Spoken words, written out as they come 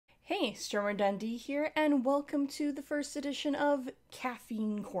Hey, Stormer Dundee here, and welcome to the first edition of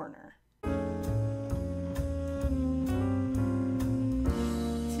Caffeine Corner.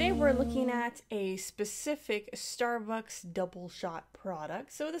 Today we're looking at a specific Starbucks Doubleshot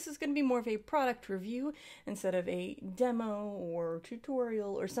product, so this is going to be more of a product review instead of a demo or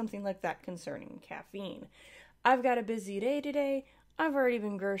tutorial or something like that concerning caffeine. I've got a busy day today, I've already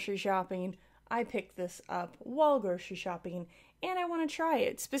been grocery shopping, I picked this up while grocery shopping, and I want to try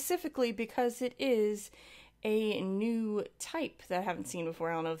it, specifically because it is a new type that I haven't seen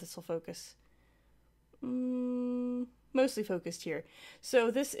before. I don't know if this will focus. Mostly focused here. So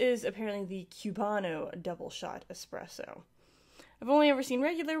this is apparently the Cubano Doubleshot Espresso. I've only ever seen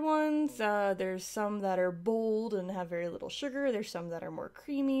regular ones. There's some that are bold and have very little sugar. There's some that are more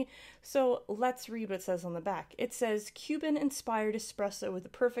creamy. So let's read what it says on the back. It says, Cuban-inspired espresso with the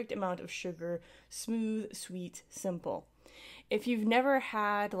perfect amount of sugar, smooth, sweet, simple. If you've never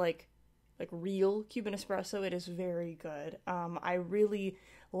had like real Cuban espresso, it is very good. I really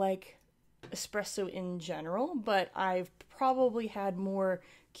like espresso in general, but I've probably had more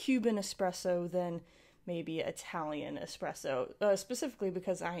Cuban espresso than maybe Italian espresso, specifically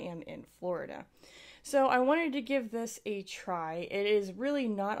because I am in Florida. So I wanted to give this a try. It is really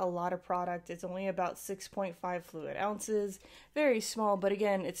not a lot of product. It's only about 6.5 fluid ounces, very small, but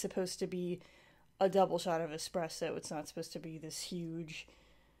again, it's supposed to be a double shot of espresso. It's not supposed to be this huge,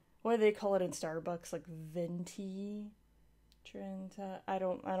 what do they call it in Starbucks, like venti? Trenta? I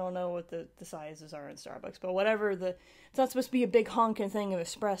don't know what the sizes are in Starbucks, but whatever, it's not supposed to be a big honking thing of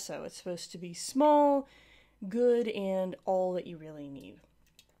espresso. It's supposed to be small, good, and all that you really need.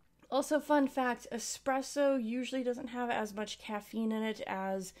 Also, fun fact, espresso usually doesn't have as much caffeine in it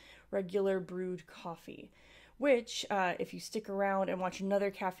as regular brewed coffee, which, if you stick around and watch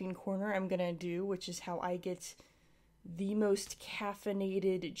another Caffeine Corner I'm gonna do, which is how I get the most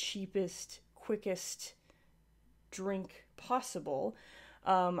caffeinated, cheapest, quickest drink possible,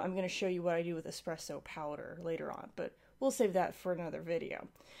 I'm going to show you what I do with espresso powder later on, but we'll save that for another video.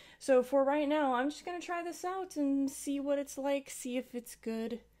 So for right now, I'm just going to try this out and see what it's like, see if it's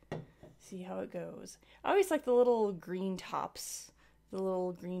good, see how it goes. I always like the little green tops, the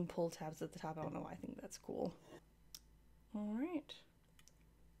little green pull tabs at the top. I don't know why I think that's cool. All right.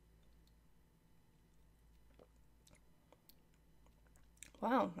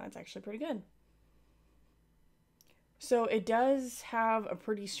 Wow, that's actually pretty good. So it does have a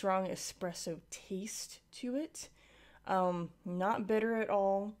pretty strong espresso taste to it. Not bitter at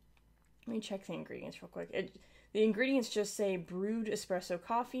all. Let me check the ingredients real quick. The ingredients just say brewed espresso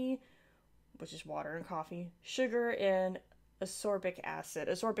coffee, which is water and coffee, sugar, and ascorbic acid.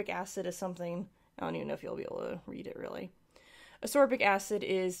 Ascorbic acid is something, I don't even know if you'll be able to read it really. Ascorbic acid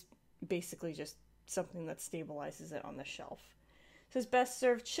is basically just something that stabilizes it on the shelf. It says best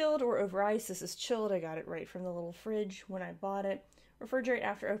served chilled or over ice. This is chilled. I got it right from the little fridge when I bought it. Refrigerate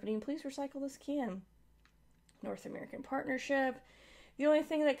after opening. Please recycle this can. North American Partnership. The only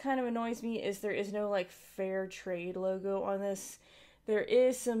thing that kind of annoys me is there is no like fair trade logo on this. There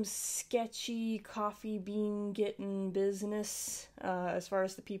is some sketchy coffee bean getting business as far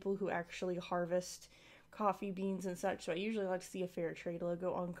as the people who actually harvest coffee beans and such. So I usually like to see a fair trade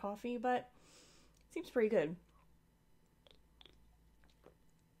logo on coffee, but it seems pretty good.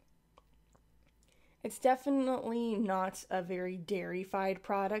 It's definitely not a very dairy-fied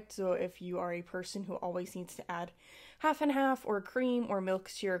product, so if you are a person who always needs to add half and half or cream or milk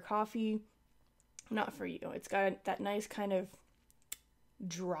to your coffee, not for you. It's got that nice kind of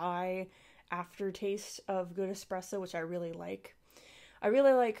dry aftertaste of good espresso, which I really like. I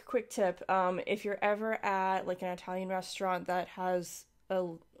really like, quick tip, if you're ever at like an Italian restaurant that has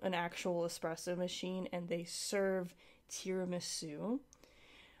an actual espresso machine and they serve tiramisu,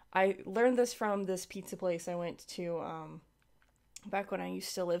 I learned this from this pizza place I went to back when I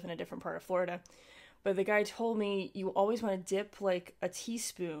used to live in a different part of Florida. But the guy told me you always want to dip like a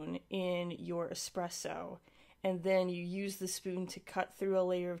teaspoon in your espresso, and then you use the spoon to cut through a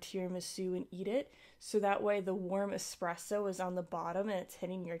layer of tiramisu and eat it. So that way the warm espresso is on the bottom and it's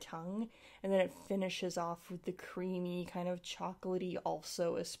hitting your tongue, and then it finishes off with the creamy, kind of chocolatey,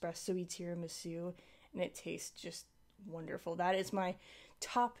 also espresso-y tiramisu, and it tastes just wonderful. That is my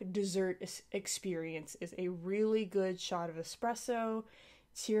top dessert experience, is a really good shot of espresso,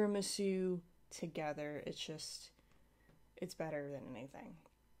 tiramisu together. It's better than anything.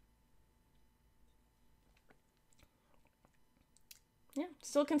 Yeah,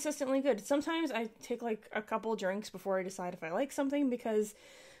 still consistently good. Sometimes I take like a couple drinks before I decide if I like something because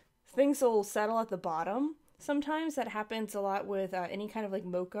things will settle at the bottom. Sometimes that happens a lot with any kind of like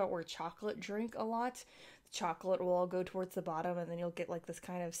mocha or chocolate drink a lot. chocolate will all go towards the bottom, and then you'll get like this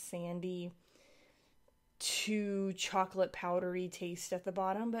kind of sandy to chocolate powdery taste at the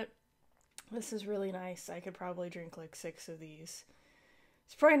bottom. But this is really nice. I could probably drink like 6 of these.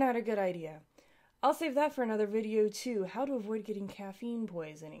 It's probably not a good idea. I'll save that for another video too, how to avoid getting caffeine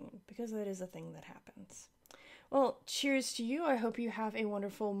poisoning, because that is a thing that happens. Well, cheers to you. I hope you have a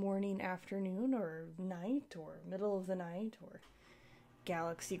wonderful morning, afternoon, or night, or middle of the night, or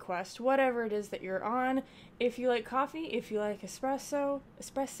Galaxy Quest, whatever it is that you're on. If you like coffee, if you like espresso,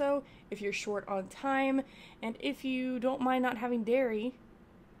 if you're short on time, and if you don't mind not having dairy,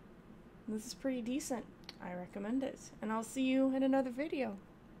 this is pretty decent. I recommend it. And I'll see you in another video.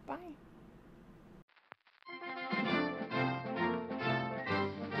 Bye.